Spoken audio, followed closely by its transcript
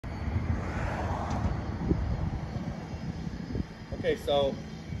Okay, so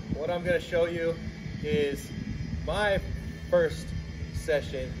what I'm going to show you is my first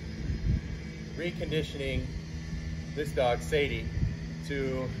session reconditioning this dog, Sadie,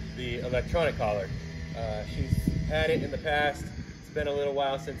 to the electronic collar. She's had it in the past. It's been a little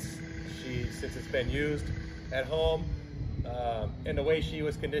while since it's been used at home, and the way she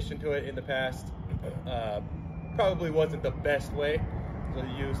was conditioned to it in the past probably wasn't the best way. It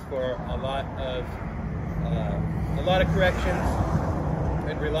was used for a lot of corrections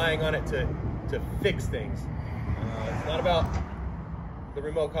and relying on it to fix things. It's not about the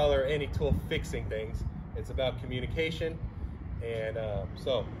remote collar or any tool fixing things. It's about communication. And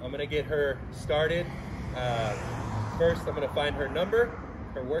so I'm gonna get her started. First, I'm gonna find her number,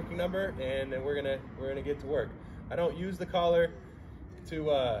 her working number, and then we're gonna get to work. I don't use the collar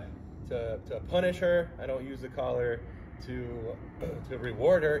to punish her. I don't use the collar to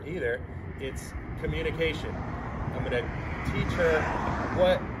reward her either. It's communication. I'm gonna teach her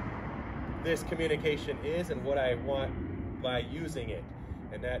what this communication is and what I want by using it,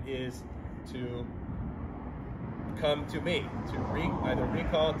 and that is to come to me, to either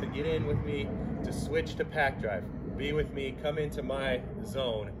recall, to get in with me, to switch to pack drive, be with me, come into my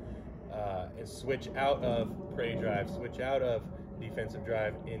zone, and switch out of prey drive, switch out of defensive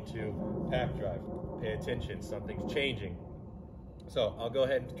drive into pack drive. Pay attention, something's changing. So I'll go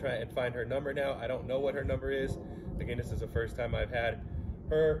ahead and try and find her number now. I don't know what her number is. Again, this is the first time I've had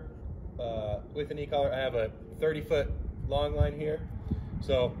her with an e-collar. I have a 30-foot long line here.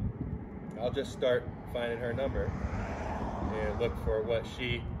 So I'll just start finding her number and look for what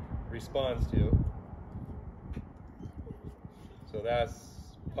she responds to. So that's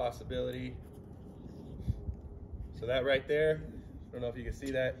possibility. So that right there, I don't know if you can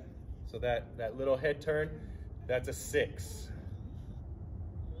see that. So that little head turn, that's a 6.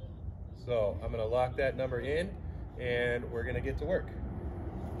 So I'm gonna lock that number in and we're gonna get to work.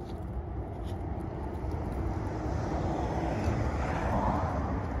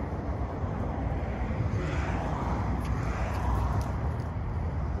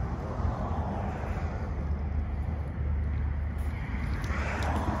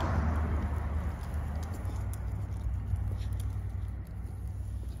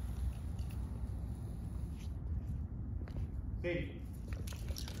 Sadie.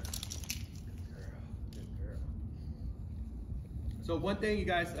 Good girl. So one thing, you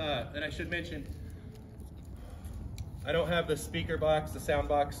guys, that I should mention, I don't have the speaker box, the sound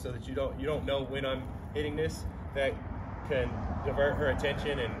box, so that you don't know when I'm hitting this. That can divert her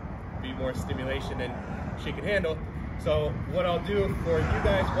attention and be more stimulation than she can handle. So what I'll do for you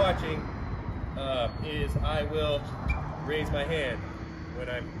guys watching is I will raise my hand when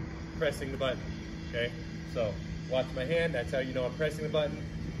I'm pressing the button. Okay, so watch my hand, that's how you know I'm pressing the button.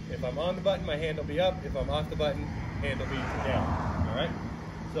 If I'm on the button, my hand will be up. If I'm off the button, hand will be down, all right?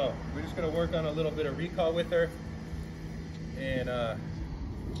 So we're just gonna work on a little bit of recall with her and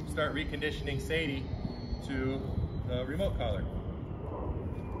start reconditioning Sadie to the remote collar.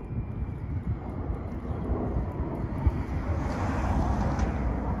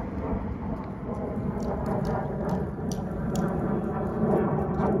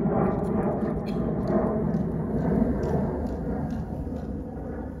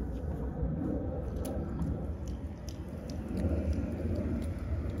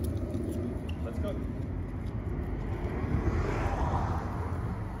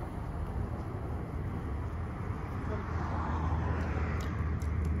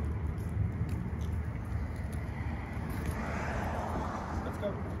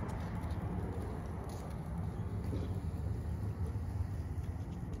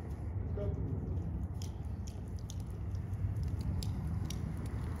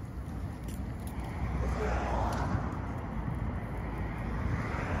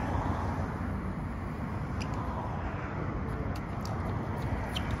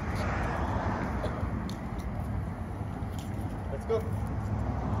 Let's go.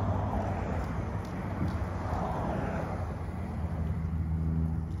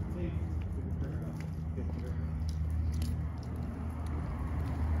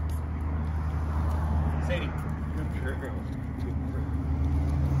 Sadie, good girl.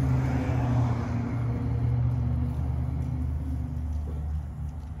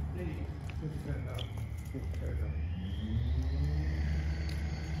 Sadie, good girl.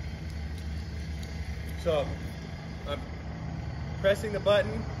 So I'm pressing the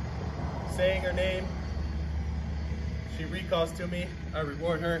button, saying her name. She recalls to me. I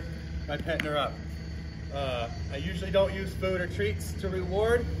reward her by petting her up. I usually don't use food or treats to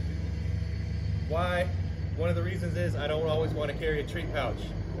reward. Why? One of the reasons is I don't always want to carry a treat pouch.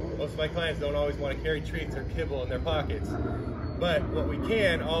 Most of my clients don't always want to carry treats or kibble in their pockets. But what we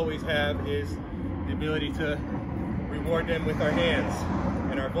can always have is the ability to reward them with our hands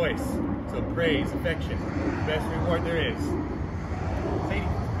and our voice. So praise, affection, the best reward there is. Sadie.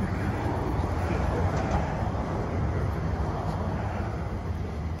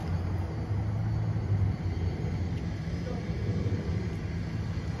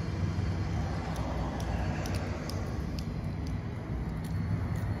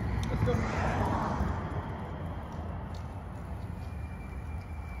 Let's go.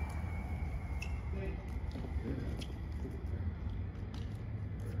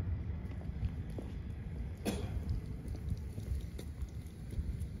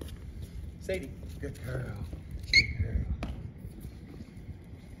 Sadie. Good girl. Good girl.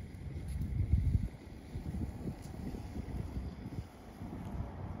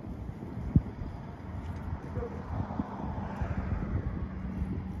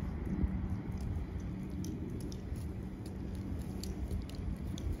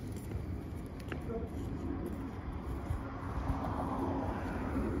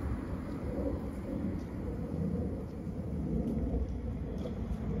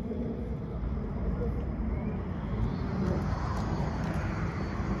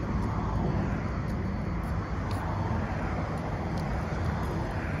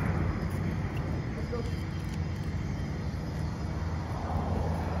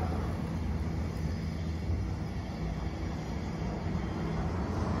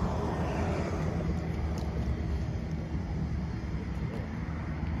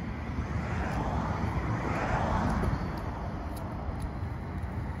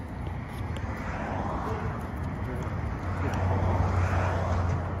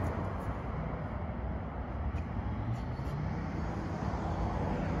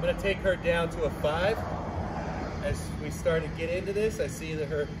 I'm going to take her down to a 5. As we start to get into this, I see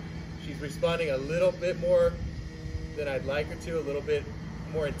that she's responding a little bit more than I'd like her to, a little bit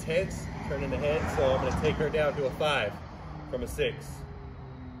more intense, turning the head. So I'm going to take her down to a 5 from a 6.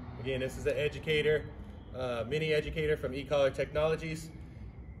 Again, this is an educator, mini educator from E-Collar Technologies.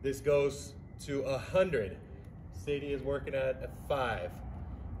 This goes to 100. Sadie is working at a 5.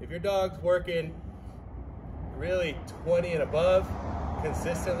 If your dog's working really 20 and above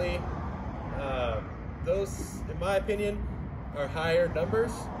consistently, those, in my opinion, are higher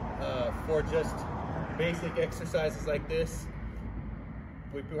numbers for just basic exercises like this.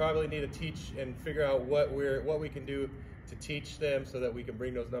 We probably need to teach and figure out what we can do to teach them so that we can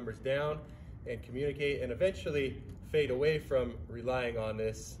bring those numbers down and communicate and eventually fade away from relying on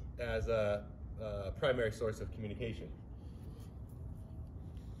this as a primary source of communication.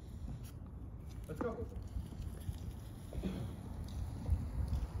 Let's go.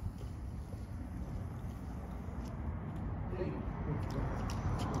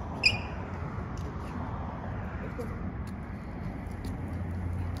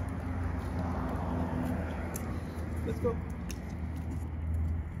 Let's go.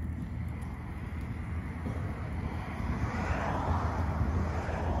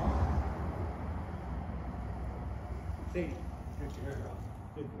 Sadie, good girl.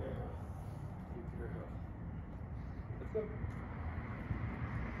 Good girl. Good girl. Let's go.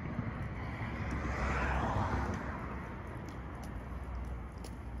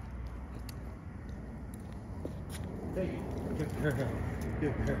 Sadie, good girl.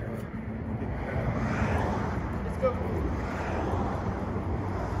 Good girl. Good girl. Let's go.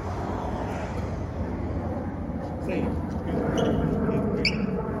 Sadie, good girl.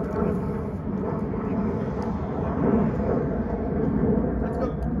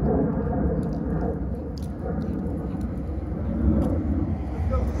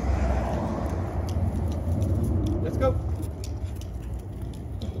 Let's go.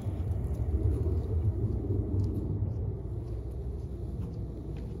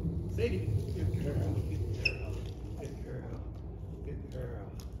 Sadie, good girl, good girl, good girl, good girl.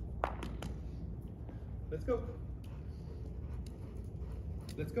 Let's go.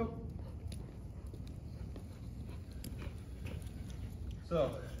 Let's go.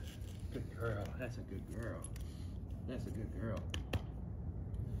 So, good girl. That's a good girl. That's a good girl.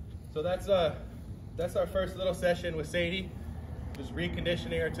 So that's our first little session with Sadie. Just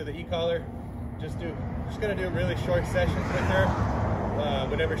reconditioning her to the e-collar. Just gonna do really short sessions with her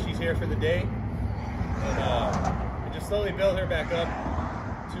whenever she's here for the day, and just slowly build her back up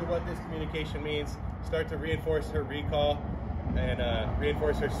to what this communication means. Start to reinforce her recall and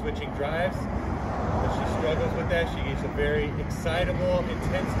reinforce her switching drives. If she struggles with that, she's a very excitable,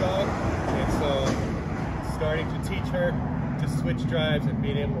 intense dog, and so starting to teach her to switch drives and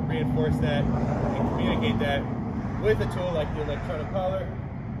being able to reinforce that and communicate that with a tool like the electronic collar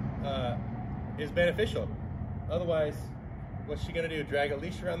is beneficial. Otherwise, what's she gonna do? Drag a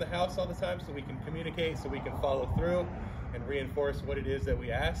leash around the house all the time so we can communicate, so we can follow through and reinforce what it is that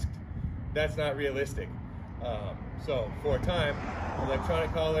we asked? That's not realistic. So for a time,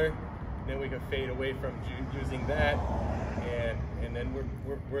 electronic collar, then we can fade away from using that, and then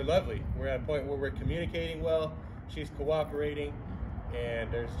we're lovely. We're at a point where we're communicating well, she's cooperating,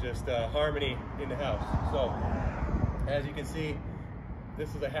 and there's just harmony in the house. So as you can see,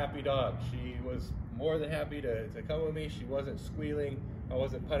 this is a happy dog. She was more than happy to come with me. She wasn't squealing. I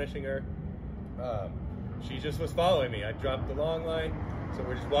wasn't punishing her. She just was following me. I dropped the long line, so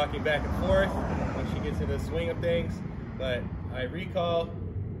we're just walking back and forth when she gets into the swing of things. But I recall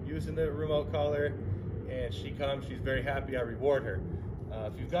using the remote collar, and she comes. She's very happy. I reward her.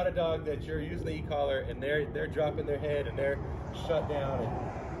 If you've got a dog that you're using the e-collar and they're dropping their head and they're shut down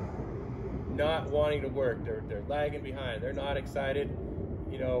and not wanting to work, they're lagging behind, they're not excited,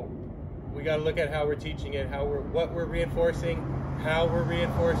 you know, we got to look at how we're teaching it, what we're reinforcing, how we're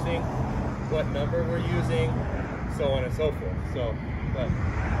reinforcing, what number we're using, so on and so forth. So, but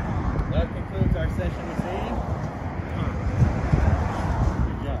that concludes our session with Sadie.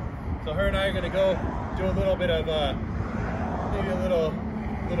 Good job. So her and I are going to go do a little bit of maybe a little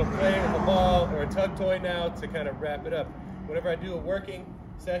play with the ball or a tug toy now to kind of wrap it up. Whenever I do a working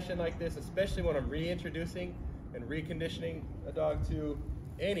session like this, especially when I'm reintroducing and reconditioning a dog to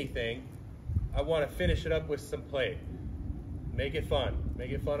anything, I want to finish it up with some play. Make it fun.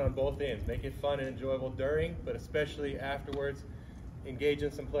 Make it fun on both ends. Make it fun and enjoyable during, but especially afterwards. Engage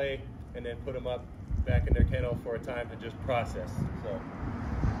in some play and then put them up back in their kennel for a time to just process. So,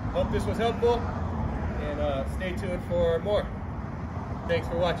 hope this was helpful, and stay tuned for more. Thanks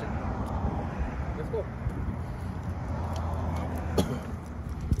for watching. Let's go.